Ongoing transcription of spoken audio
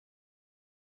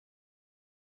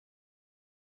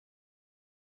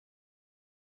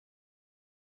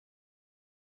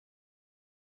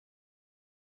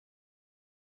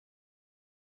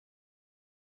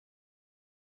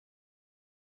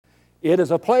It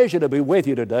is a pleasure to be with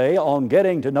you today on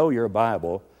Getting to Know Your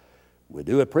Bible. We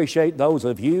do appreciate those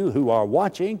of you who are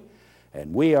watching,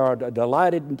 and we are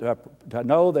delighted to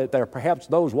know that there are perhaps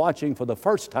those watching for the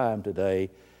first time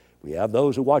today. We have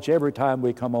those who watch every time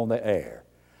we come on the air.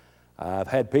 I've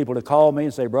had people to call me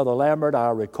and say, Brother Lambert,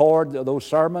 I record those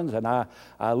sermons and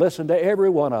I listen to every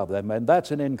one of them, and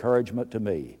that's an encouragement to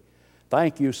me.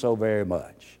 Thank you so very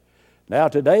much. Now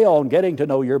today on Getting to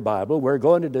Know Your Bible, we're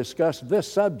going to discuss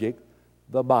this subject,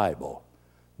 the Bible.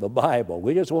 The Bible.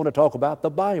 We just want to talk about the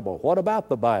Bible. What about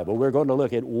the Bible? We're going to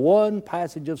look at one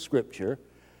passage of Scripture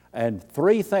and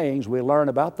three things we learn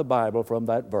about the Bible from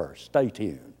that verse. Stay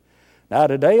tuned. Now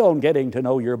today on Getting to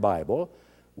Know Your Bible,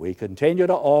 we continue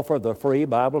to offer the free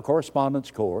Bible correspondence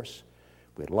course.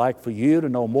 We'd like for you to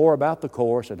know more about the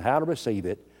course and how to receive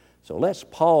it. So let's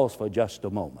pause for just a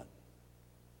moment.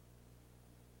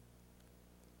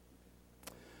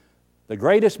 The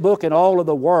greatest book in all of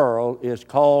the world is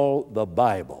called the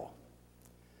Bible.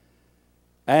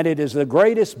 And it is the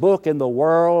greatest book in the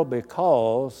world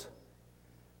because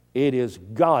it is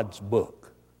God's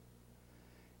book.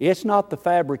 It's not the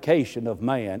fabrication of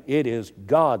man. It is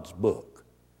God's book.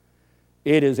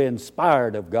 It is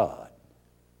inspired of God.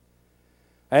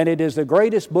 And it is the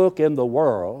greatest book in the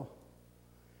world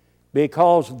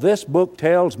because this book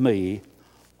tells me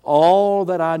all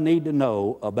that I need to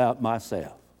know about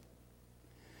myself.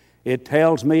 It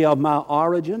tells me of my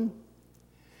origin.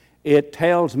 It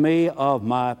tells me of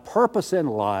my purpose in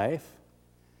life.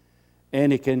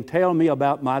 And it can tell me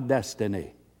about my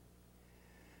destiny.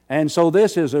 And so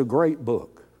this is a great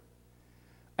book.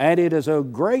 And it is a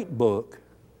great book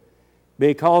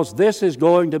because this is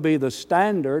going to be the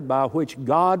standard by which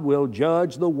God will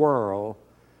judge the world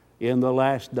in the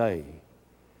last day.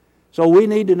 So we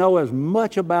need to know as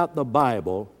much about the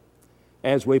Bible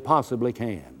as we possibly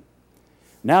can.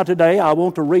 Now today I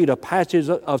want to read a passage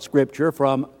of Scripture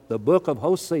from the book of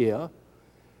Hosea,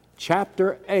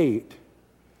 chapter 8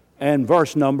 and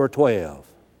verse number 12.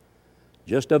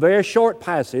 Just a very short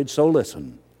passage, so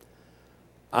listen.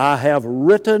 I have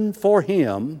written for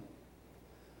him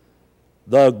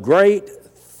the great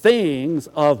things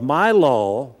of my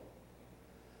law,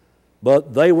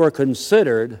 but they were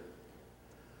considered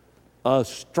a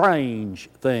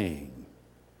strange thing.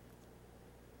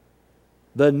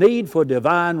 The need for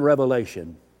divine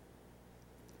revelation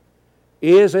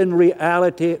is in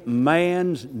reality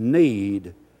man's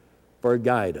need for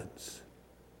guidance.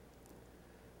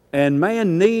 And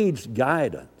man needs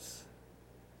guidance.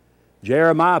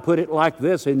 Jeremiah put it like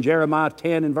this in Jeremiah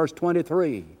 10 and verse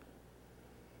 23.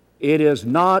 It is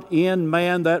not in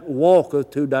man that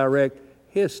walketh to direct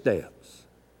his steps.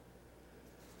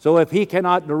 So if he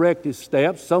cannot direct his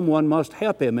steps, someone must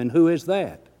help him, and who is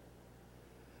that?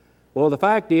 Well, the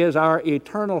fact is our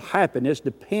eternal happiness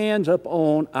depends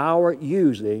upon our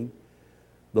using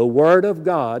the Word of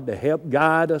God to help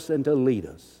guide us and to lead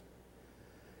us.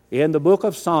 In the book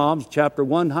of Psalms, chapter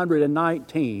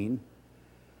 119,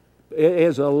 it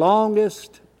is the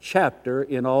longest chapter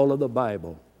in all of the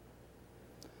Bible.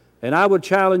 And I would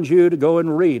challenge you to go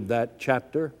and read that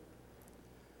chapter.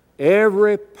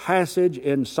 Every passage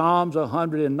in Psalms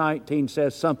 119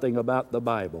 says something about the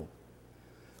Bible.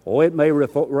 Or it may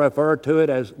refer to it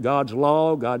as God's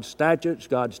law, God's statutes,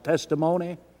 God's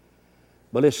testimony,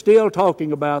 but it's still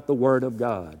talking about the Word of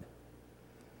God.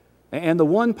 And the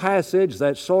one passage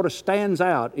that sort of stands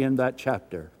out in that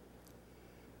chapter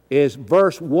is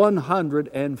verse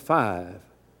 105,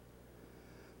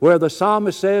 where the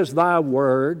psalmist says, Thy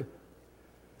Word,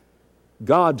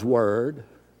 God's Word,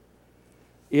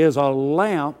 is a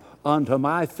lamp unto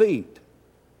my feet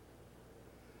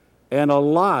and a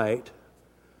light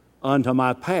unto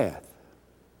my path.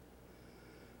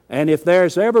 And if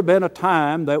there's ever been a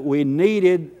time that we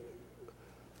needed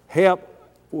help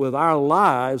with our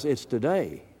lives, it's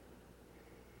today.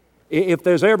 If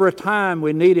there's ever a time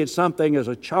we needed something as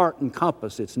a chart and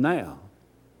compass, it's now.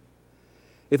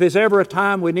 If there's ever a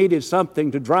time we needed something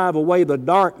to drive away the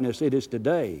darkness, it is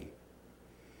today.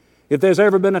 If there's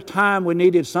ever been a time we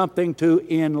needed something to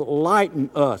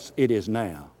enlighten us, it is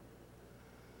now.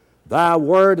 Thy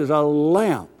Word is a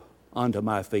lamp unto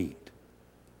my feet,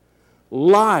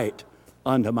 light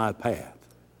unto my path.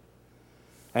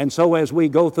 And so as we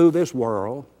go through this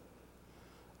world,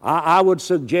 I would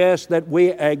suggest that we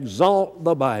exalt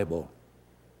the Bible,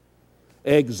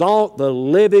 exalt the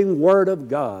living Word of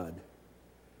God.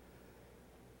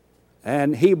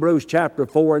 And Hebrews chapter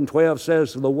 4 and 12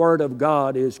 says the Word of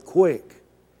God is quick,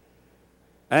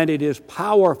 and it is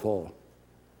powerful,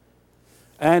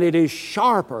 and it is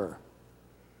sharper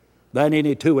than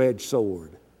any two-edged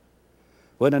sword.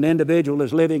 When an individual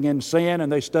is living in sin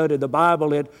and they study the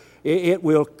Bible, it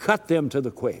will cut them to the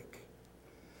quick.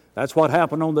 That's what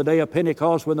happened on the day of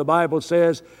Pentecost when the Bible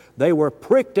says they were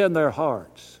pricked in their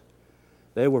hearts.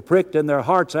 They were pricked in their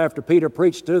hearts after Peter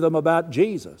preached to them about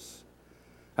Jesus.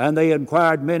 And they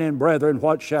inquired, men and brethren,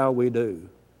 what shall we do?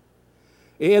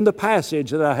 In the passage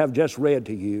that I have just read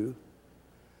to you,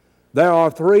 there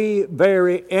are three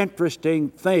very interesting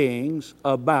things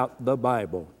about the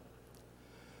Bible.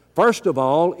 First of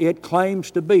all, it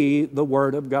claims to be the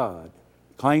Word of God.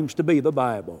 It claims to be the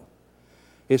Bible.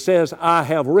 It says, I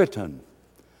have written.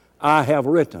 I have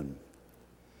written.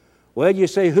 Well, you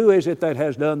say, who is it that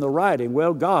has done the writing?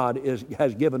 Well, God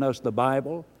has given us the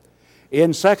Bible.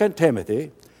 In 2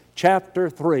 Timothy chapter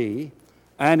 3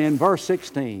 and in verse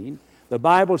 16, the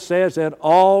Bible says that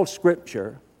all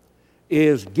Scripture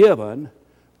is given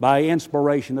by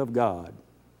inspiration of God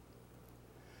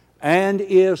and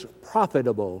is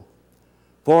profitable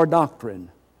for doctrine,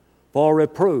 for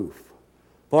reproof,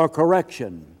 for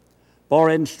correction,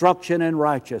 for instruction in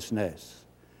righteousness,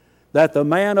 that the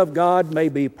man of God may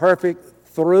be perfect,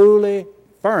 thoroughly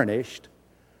furnished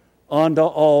unto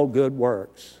all good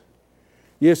works.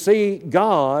 You see,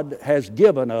 God has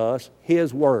given us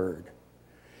His Word.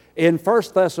 In 1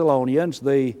 Thessalonians,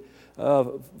 the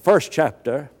first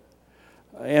chapter,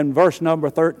 in verse number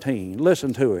 13,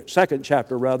 listen to it, second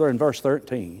chapter rather, in verse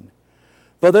 13.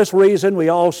 For this reason we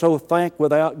also thank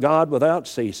God without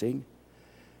ceasing,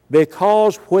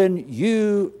 because when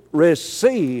you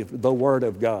received the Word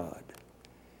of God,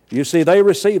 you see, they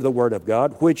received the Word of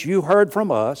God, which you heard from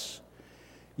us,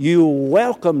 you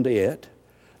welcomed it,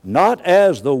 not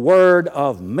as the word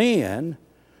of men,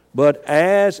 but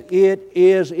as it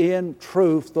is in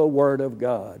truth the Word of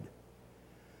God.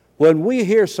 When we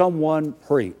hear someone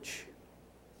preach,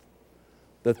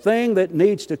 the thing that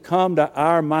needs to come to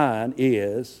our mind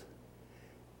is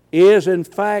in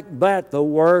fact that the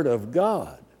Word of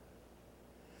God?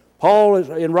 Paul,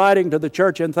 in writing to the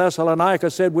church in Thessalonica,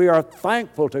 said we are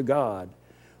thankful to God.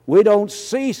 We don't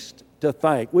cease to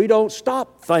thank. We don't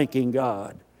stop thanking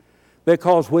God.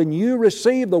 Because when you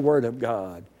receive the Word of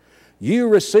God, you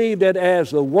received it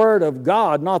as the Word of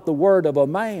God, not the word of a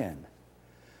man.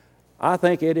 I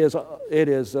think it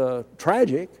is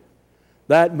tragic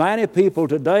that many people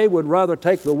today would rather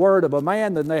take the word of a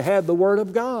man than they had the Word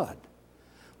of God.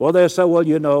 Well, they say, well,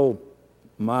 you know,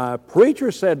 my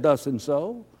preacher said thus and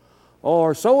so,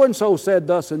 or so-and-so said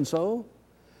thus and so.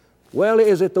 Well,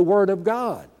 is it the Word of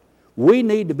God? We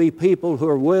need to be people who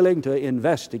are willing to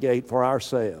investigate for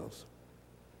ourselves.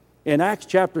 In Acts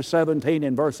chapter 17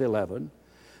 and verse 11,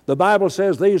 the Bible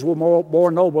says these were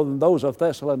more noble than those of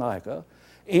Thessalonica,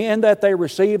 in that they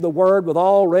received the Word with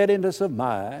all readiness of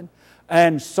mind,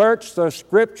 and searched the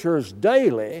Scriptures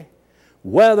daily,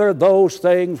 whether those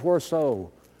things were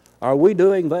so. Are we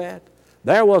doing that?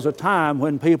 There was a time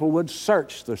when people would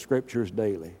search the Scriptures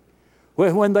daily,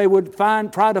 when they would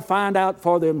try to find out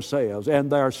for themselves, and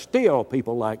there are still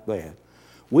people like that.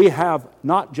 We have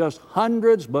not just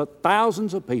hundreds but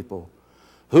thousands of people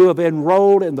who have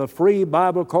enrolled in the free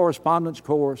Bible correspondence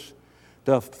course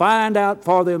to find out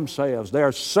for themselves.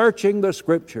 They're searching the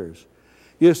Scriptures.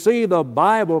 You see, the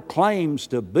Bible claims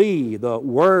to be the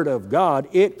Word of God.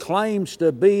 It claims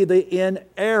to be the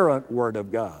inerrant Word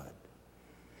of God.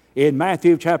 In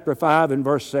Matthew chapter 5 and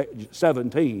verse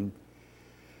 17,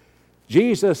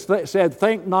 Jesus said,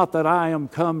 think not that I am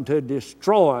come to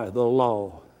destroy the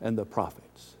law and the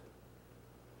prophets.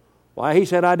 Why, He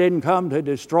said, I didn't come to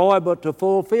destroy but to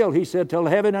fulfill. He said, till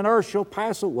heaven and earth shall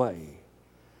pass away,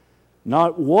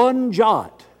 not one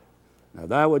jot. Now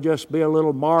that would just be a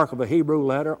little mark of a Hebrew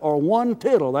letter, or one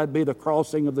tittle, that'd be the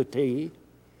crossing of the T,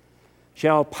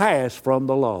 shall pass from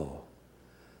the law.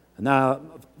 Now,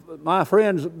 my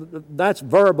friends, that's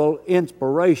verbal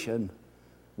inspiration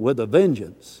with a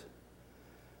vengeance.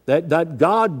 That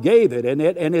God gave it, and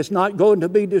it's not going to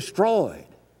be destroyed.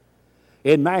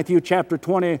 In Matthew chapter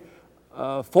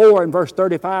 24 and verse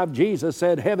 35, Jesus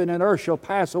said, heaven and earth shall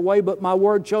pass away, but my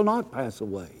word shall not pass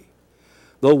away.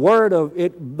 The word of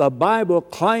it, the Bible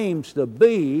claims to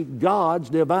be God's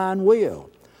divine will.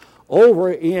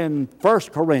 Over in 1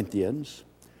 Corinthians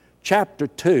chapter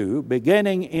 2,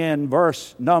 beginning in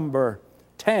verse number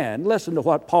 10, listen to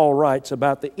what Paul writes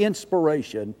about the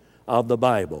inspiration of the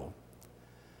Bible.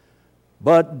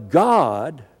 But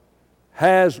God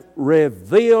has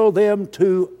revealed them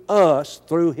to us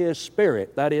through His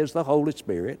Spirit, that is, the Holy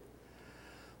Spirit.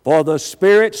 For the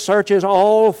Spirit searches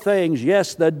all things,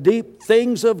 yes, the deep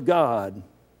things of God.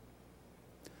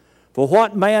 For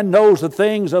what man knows the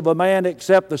things of a man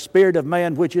except the spirit of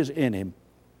man which is in him?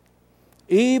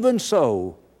 Even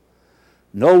so,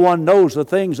 No one knows the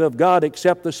things of God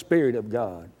except the Spirit of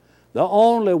God. The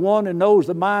only one who knows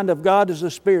the mind of God is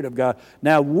the Spirit of God.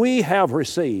 Now we have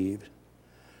received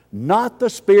not the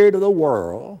spirit of the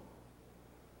world,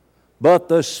 but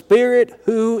the Spirit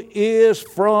who is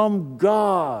from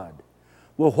God.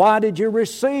 Well, why did you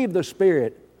receive the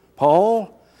Spirit,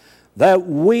 Paul? That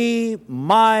we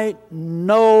might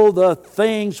know the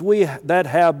things that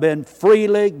have been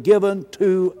freely given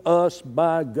to us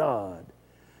by God.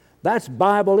 That's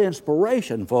Bible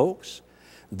inspiration, folks.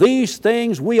 These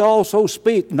things we also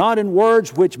speak, not in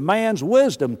words which man's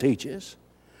wisdom teaches,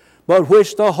 but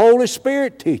which the Holy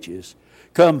Spirit teaches,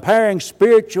 comparing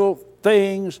spiritual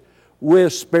things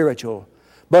with spiritual.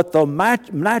 But the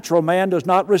natural man does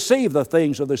not receive the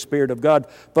things of the Spirit of God,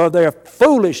 for their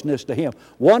foolishness to him.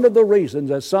 One of the reasons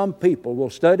that some people will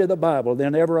study the Bible,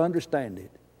 they'll never understand it,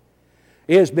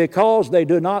 is because they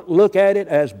do not look at it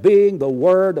as being the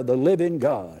Word of the living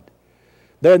God.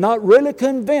 They're not really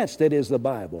convinced it is the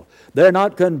Bible. They're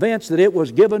not convinced that it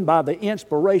was given by the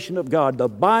inspiration of God. The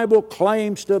Bible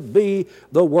claims to be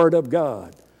the Word of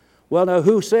God. Well, now,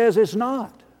 who says it's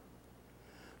not?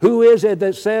 Who is it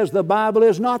that says the Bible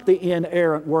is not the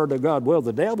inerrant Word of God? Well,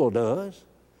 the devil does.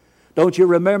 Don't you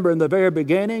remember in the very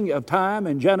beginning of time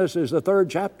in Genesis, the 3rd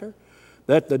chapter,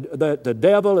 that the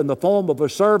devil in the form of a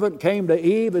servant came to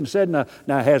Eve and said, now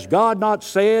has God not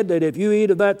said that if you eat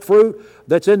of that fruit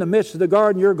that's in the midst of the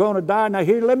garden, you're going to die? Now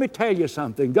here, let me tell you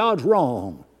something. God's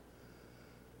wrong.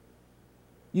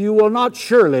 You will not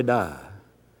surely die.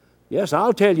 Yes,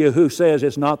 I'll tell you who says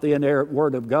it's not the inerrant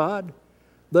Word of God.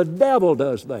 The devil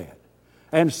does that.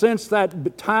 And since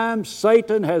that time,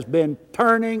 Satan has been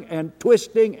turning and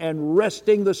twisting and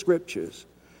wresting the Scriptures,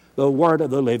 the Word of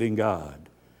the living God.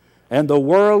 And the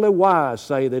worldly wise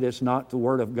say that it's not the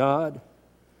Word of God.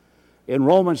 In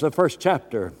Romans, the 1st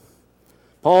chapter,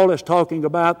 Paul is talking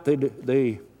about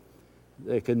the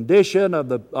condition of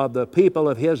the people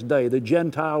of his day, the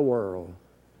Gentile world.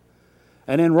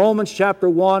 And in Romans chapter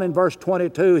 1 and verse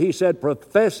 22, he said,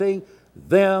 professing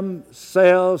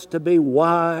themselves to be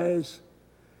wise,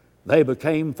 they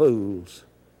became fools.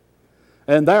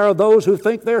 And there are those who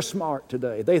think they're smart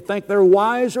today. They think they're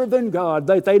wiser than God.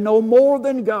 They know more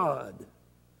than God.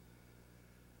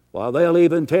 Well, they'll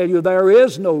even tell you there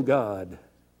is no God.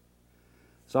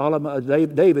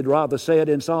 David rather said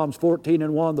in Psalms 14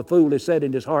 and 1, the fool has said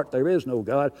in his heart, there is no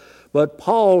God. But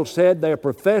Paul said they're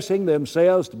professing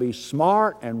themselves to be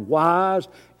smart and wise,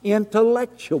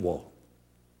 intellectual.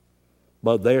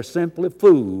 But they're simply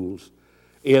fools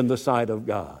in the sight of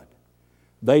God.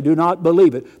 They do not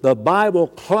believe it. The Bible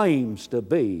claims to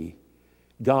be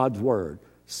God's Word.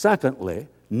 Secondly,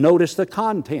 notice the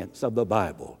contents of the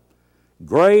Bible.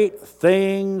 Great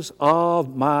things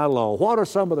of my law. What are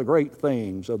some of the great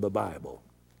things of the Bible?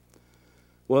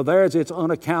 Well, there's its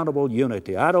unaccountable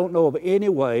unity. I don't know of any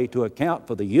way to account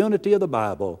for the unity of the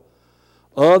Bible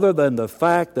other than the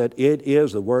fact that it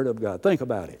is the Word of God. Think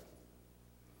about it.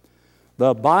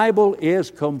 The Bible is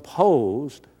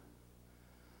composed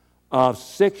of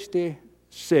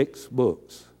 66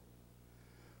 books,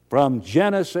 from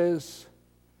Genesis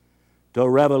to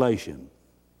Revelation.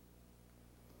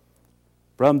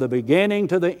 From the beginning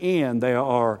to the end, there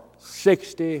are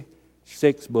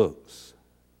 66 books.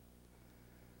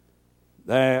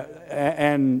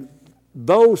 And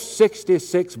those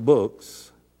 66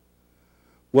 books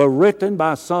were written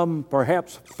by some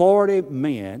perhaps 40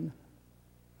 men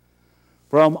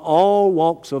from all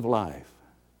walks of life.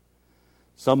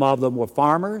 Some of them were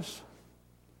farmers.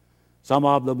 Some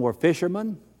of them were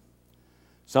fishermen.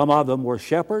 Some of them were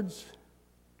shepherds.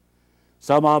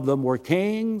 Some of them were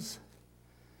kings.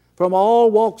 From all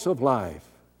walks of life.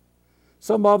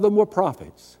 Some of them were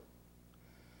prophets.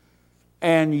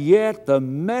 And yet the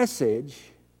message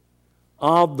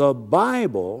of the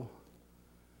Bible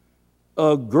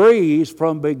agrees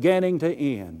from beginning to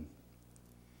end.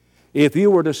 If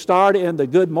you were to start in the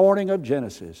good morning of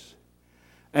Genesis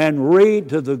and read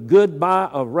to the goodbye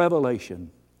of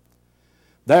Revelation,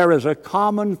 there is a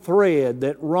common thread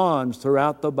that runs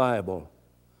throughout the Bible.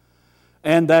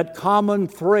 And that common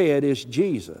thread is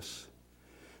Jesus.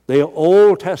 The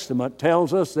Old Testament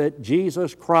tells us that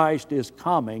Jesus Christ is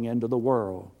coming into the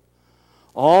world.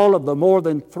 All of the more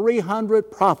than 300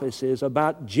 prophecies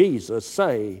about Jesus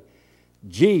say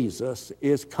Jesus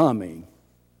is coming.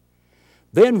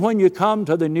 Then when you come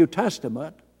to the New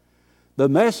Testament, the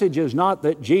message is not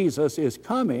that Jesus is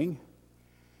coming.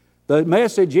 The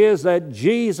message is that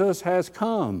Jesus has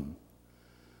come.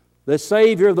 The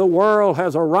Savior of the world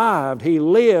has arrived. He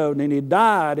lived and He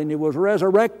died and He was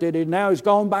resurrected and now He's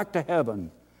gone back to heaven.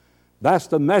 That's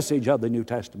the message of the New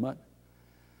Testament.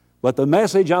 But the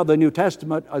message of the New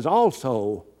Testament is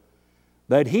also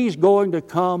that He's going to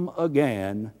come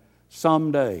again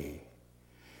someday.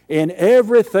 And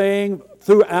everything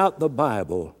throughout the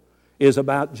Bible is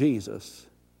about Jesus,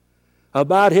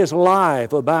 about His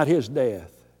life, about His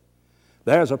death.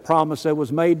 There's a promise that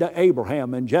was made to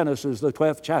Abraham in Genesis, the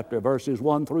 12th chapter, verses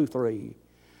 1 through 3,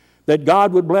 that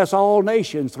God would bless all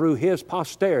nations through his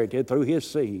posterity, through his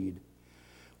seed.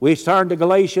 We turn to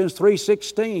Galatians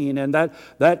 3:16, and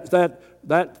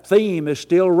that theme is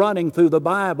still running through the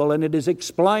Bible, and it is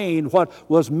explained what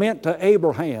was meant to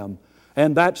Abraham.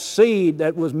 And that seed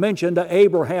that was mentioned to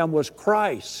Abraham was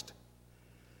Christ.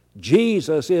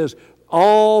 Jesus is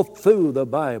all through the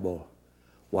Bible.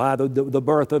 Why the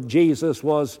birth of Jesus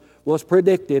was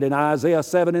predicted in Isaiah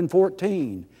 7 and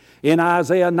 14. In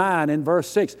Isaiah 9 and verse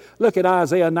 6. Look at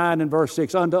Isaiah 9 and verse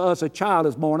 6. Unto us a child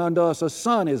is born, unto us a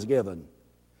son is given.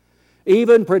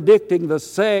 Even predicting the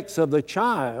sex of the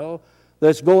child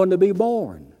that's going to be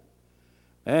born.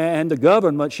 And the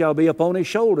government shall be upon his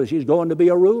shoulders. He's going to be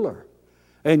a ruler.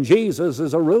 And Jesus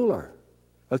is a ruler,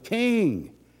 a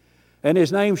king. And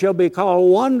his name shall be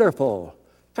called Wonderful,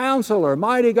 Counselor,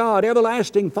 Mighty God,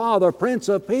 Everlasting Father, Prince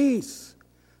of Peace.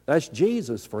 That's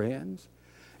Jesus, friends.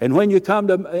 And when you come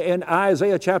to in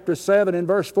Isaiah chapter 7 and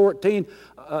verse 14,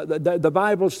 the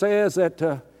Bible says that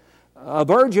a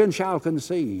virgin shall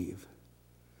conceive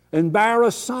and bear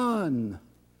a son.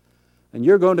 And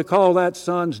you're going to call that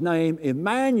son's name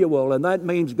Emmanuel, and that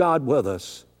means God with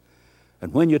us.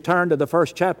 And when you turn to the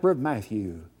first chapter of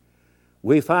Matthew,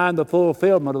 we find the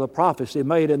fulfillment of the prophecy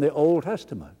made in the Old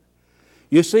Testament.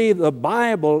 You see, the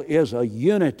Bible is a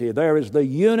unity. There is the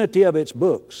unity of its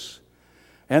books,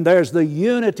 and there's the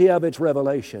unity of its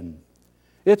revelation.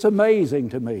 It's amazing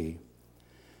to me.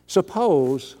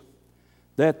 Suppose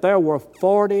that there were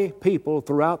 40 people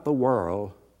throughout the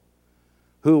world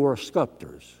who were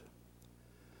sculptors.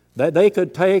 That they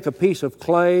could take a piece of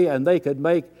clay and they could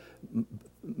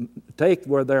take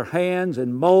with their hands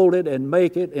and mold it and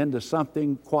make it into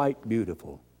something quite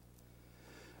beautiful.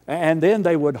 And then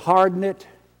they would harden it,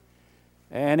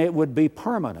 and it would be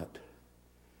permanent,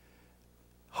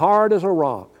 hard as a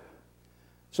rock.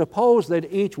 Suppose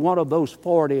that each one of those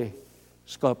 40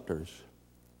 sculptors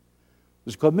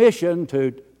was commissioned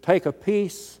to take a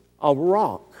piece of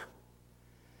rock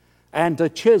and to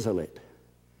chisel it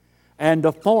and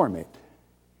to form it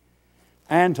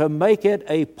and to make it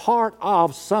a part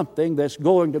of something that's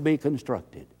going to be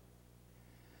constructed.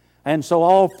 And so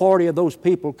all 40 of those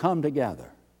people come together.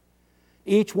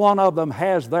 Each one of them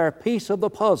has their piece of the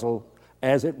puzzle,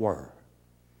 as it were.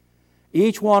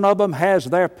 Each one of them has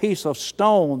their piece of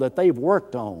stone that they've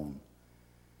worked on.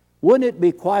 Wouldn't it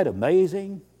be quite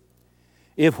amazing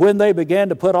if when they began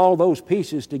to put all those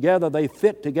pieces together, they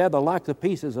fit together like the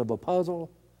pieces of a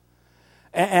puzzle?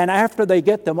 And after they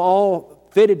get them all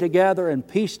fitted together and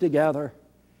pieced together,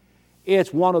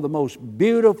 it's one of the most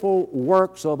beautiful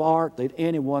works of art that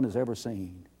anyone has ever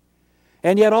seen.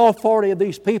 And yet all 40 of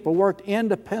these people worked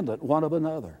independent one of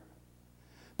another.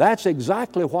 That's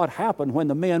exactly what happened when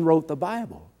the men wrote the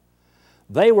Bible.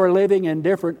 They were living in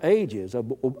different ages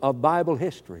of Bible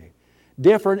history,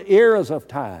 different eras of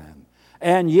time.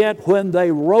 And yet when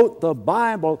they wrote the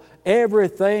Bible,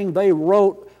 everything they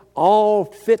wrote all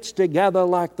fits together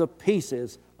like the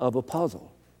pieces of a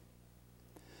puzzle.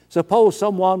 Suppose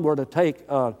someone were to take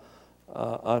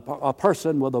a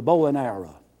person with a bow and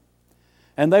arrow,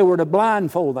 and they were to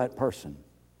blindfold that person,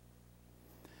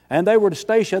 and they were to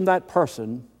station that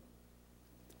person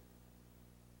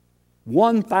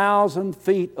 1,000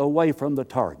 feet away from the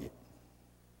target,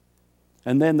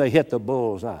 and then they hit the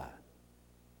bull's eye.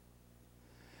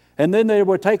 And then they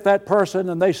would take that person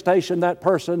and they station that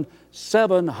person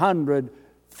 700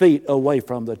 feet away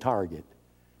from the target,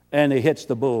 and he hits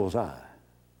the bull's eye.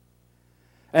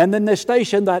 And then they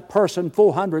station that person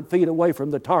 400 feet away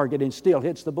from the target and still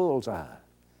hits the bull's eye.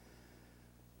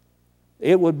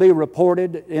 It would be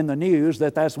reported in the news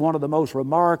that that's one of the most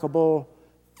remarkable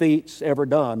feats ever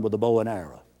done with a bow and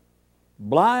arrow.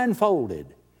 Blindfolded.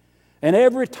 And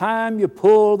every time you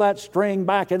pull that string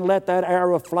back and let that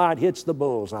arrow fly, it hits the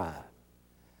bull's eye.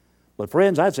 But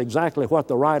friends, that's exactly what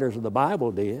the writers of the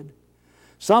Bible did.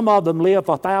 Some of them lived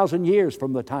 1,000 years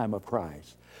from the time of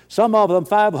Christ. Some of them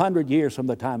 500 years from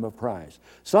the time of Christ.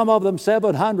 Some of them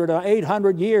 700 or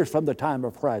 800 years from the time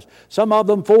of Christ. Some of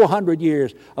them 400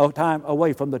 years of time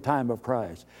away from the time of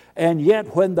Christ. And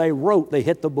yet when they wrote, they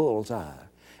hit the bull's eye.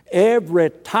 Every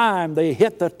time they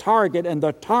hit the target, and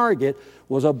the target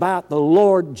was about the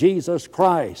Lord Jesus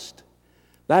Christ.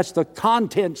 That's the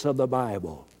contents of the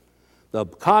Bible. The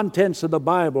contents of the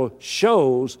Bible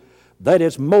shows that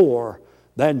it's more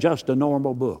than just a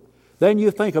normal book. Then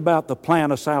you think about the plan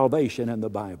of salvation in the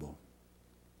Bible.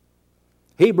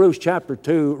 Hebrews chapter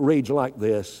 2 reads like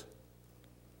this.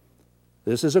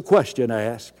 This is a question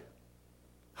asked.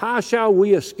 How shall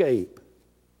we escape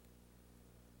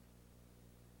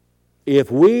if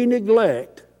we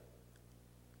neglect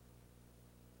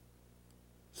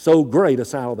so great a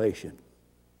salvation?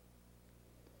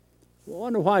 I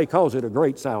wonder why he calls it a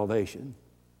great salvation.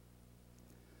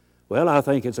 Well, I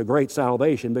think it's a great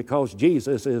salvation because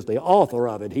Jesus is the author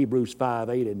of it, Hebrews 5,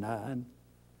 8, and 9.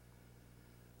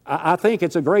 I think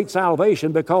it's a great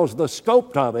salvation because the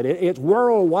scope of it, it's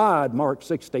worldwide, Mark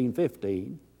 16,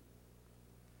 15.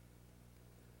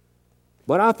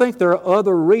 But I think there are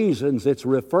other reasons it's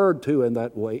referred to in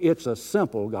that way. It's a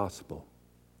simple gospel.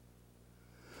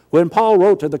 When Paul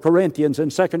wrote to the Corinthians in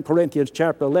 2 Corinthians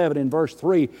chapter 11 in verse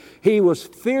 3, he was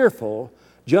fearful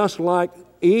just like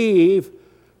Eve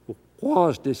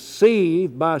was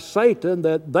deceived by Satan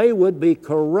that they would be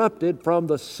corrupted from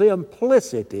the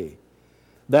simplicity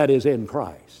that is in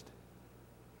Christ.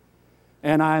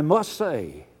 And I must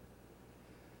say,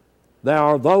 there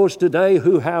are those today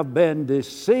who have been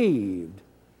deceived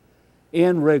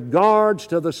in regards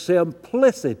to the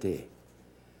simplicity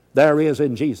there is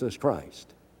in Jesus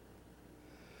Christ.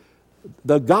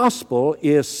 The gospel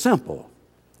is simple.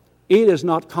 It is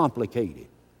not complicated.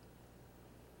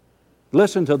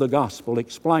 Listen to the gospel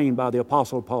explained by the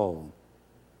Apostle Paul.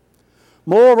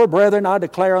 Moreover, brethren, I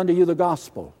declare unto you the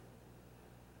gospel,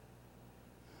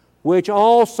 which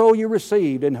also you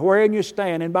received, and wherein you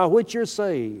stand, and by which you're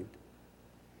saved,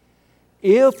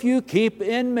 if you keep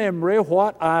in memory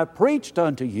what I preached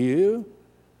unto you,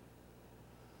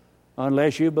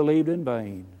 unless you believed in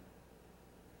vain.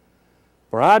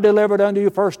 For I delivered unto you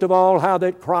first of all how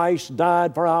that Christ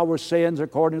died for our sins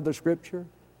according to the Scripture,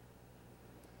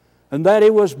 and that He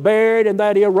was buried, and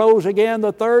that He arose again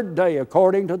the third day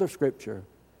according to the Scripture.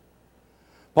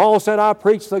 Paul said, I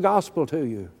preach the gospel to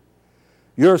you.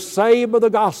 You're saved by the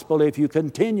gospel if you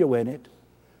continue in it,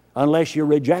 unless you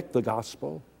reject the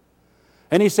gospel.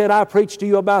 And he said, I preach to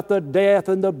you about the death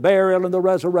and the burial and the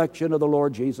resurrection of the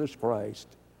Lord Jesus Christ.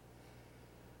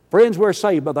 Friends, we're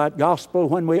saved by that gospel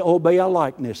when we obey a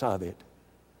likeness of it.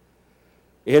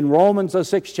 In Romans, the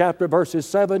 6th chapter, verses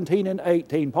 17 and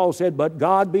 18, Paul said, But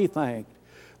God be thanked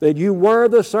that you were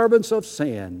the servants of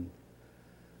sin,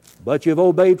 but you've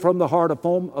obeyed from the heart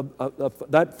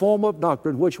that form of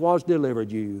doctrine which was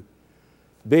delivered you,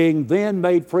 being then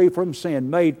made free from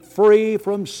sin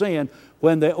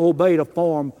when they obeyed a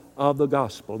form of the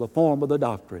gospel, the form of the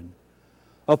doctrine.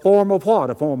 A form of what?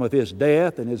 A form of His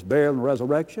death and His burial and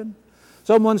resurrection.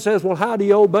 Someone says, well, how do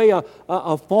you obey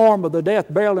a form of the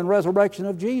death, burial, and resurrection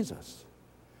of Jesus?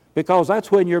 Because that's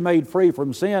when you're made free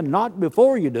from sin, not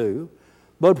before you do,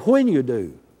 but when you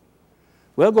do.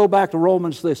 Well, go back to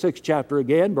Romans, the 6th chapter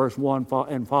again, verse 1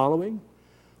 and following.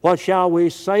 What shall we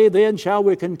say then? Shall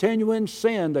we continue in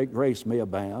sin that grace may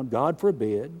abound? God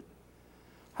forbid.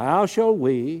 How shall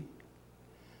we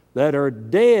that are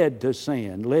dead to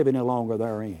sin live any longer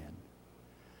therein?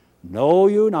 Know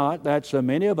you not that so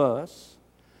many of us,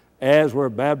 as were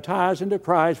baptized into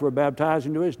Christ, were baptized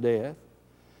into His death?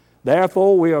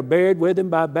 Therefore we are buried with Him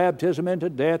by baptism into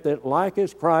death, that like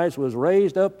as Christ was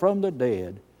raised up from the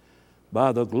dead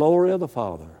by the glory of the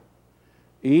Father,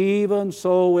 even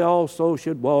so we also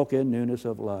should walk in newness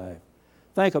of life.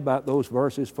 Think about those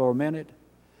verses for a minute.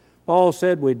 Paul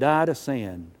said we die to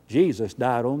sin. Jesus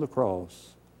died on the cross.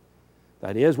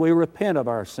 That is, we repent of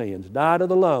our sins, die to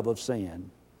the love of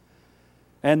sin.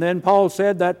 And then Paul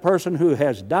said that person who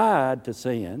has died to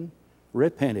sin,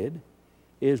 repented,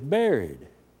 is buried.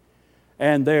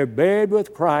 And they're buried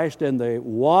with Christ in the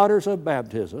waters of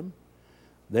baptism.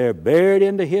 They're buried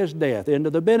into His death, into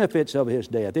the benefits of His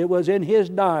death. It was in His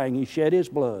dying He shed His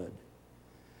blood.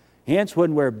 Hence,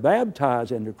 when we're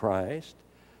baptized into Christ,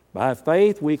 by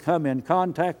faith we come in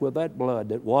contact with that blood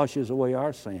that washes away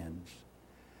our sins.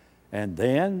 And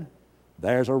then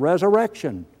there's a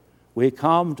resurrection. We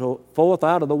come forth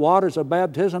out of the waters of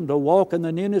baptism to walk in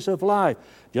the newness of life,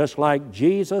 just like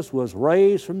Jesus was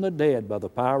raised from the dead by the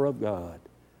power of God,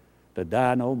 to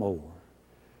die no more.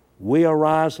 We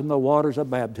arise from the waters of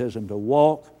baptism to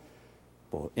walk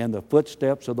in the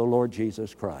footsteps of the Lord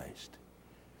Jesus Christ.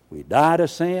 We die to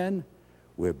sin.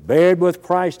 We're buried with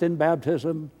Christ in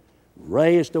baptism,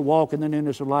 raised to walk in the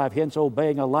newness of life, hence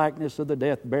obeying a likeness of the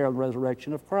death, burial, and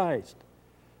resurrection of Christ.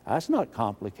 That's not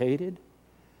complicated.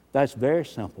 That's very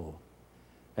simple.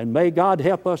 And may God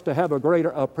help us to have a greater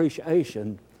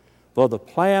appreciation for the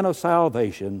plan of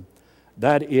salvation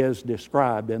that is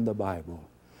described in the Bible.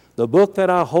 The book that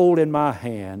I hold in my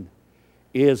hand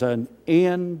is an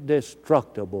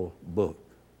indestructible book.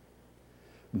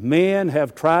 Men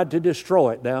have tried to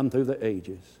destroy it down through the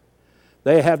ages.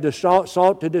 They have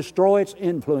sought to destroy its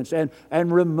influence and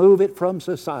remove it from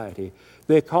society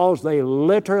because they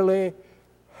literally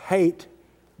hate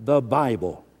the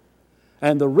Bible.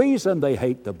 And the reason they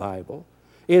hate the Bible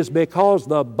is because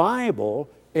the Bible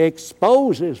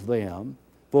exposes them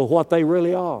for what they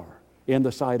really are in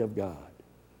the sight of God.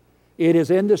 It is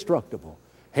indestructible.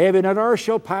 Heaven and earth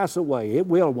shall pass away. It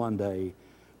will one day.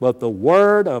 But the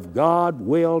Word of God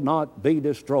will not be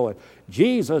destroyed.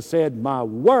 Jesus said, "My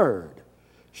Word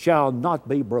shall not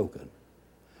be broken."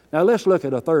 Now let's look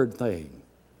at a third thing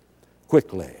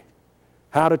quickly.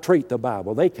 How to treat the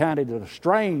Bible. They counted it a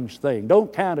strange thing.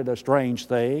 Don't count it a strange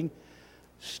thing.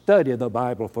 Study the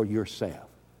Bible for yourself.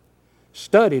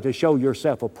 Study to show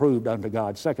yourself approved unto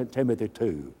God. 2 Timothy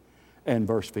 2 and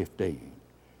verse 15.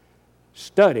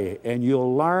 Study and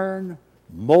you'll learn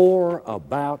more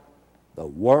about the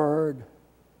Word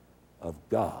of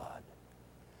God.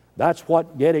 That's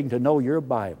what getting to know your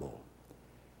Bible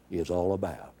is all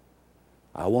about.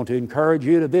 I want to encourage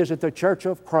you to visit the Church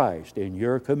of Christ in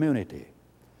your community.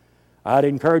 I'd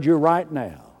encourage you right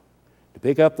now to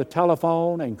pick up the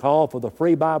telephone and call for the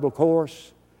free Bible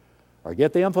course or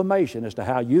get the information as to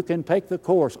how you can take the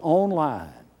course online.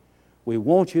 We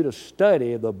want you to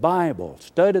study the Bible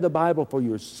for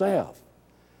yourself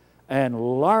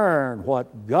and learn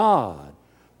what God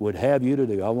would have you to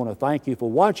do. I want to thank you for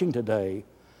watching today.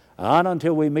 And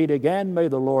until we meet again, may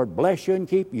the Lord bless you and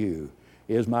keep you,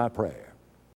 is my prayer.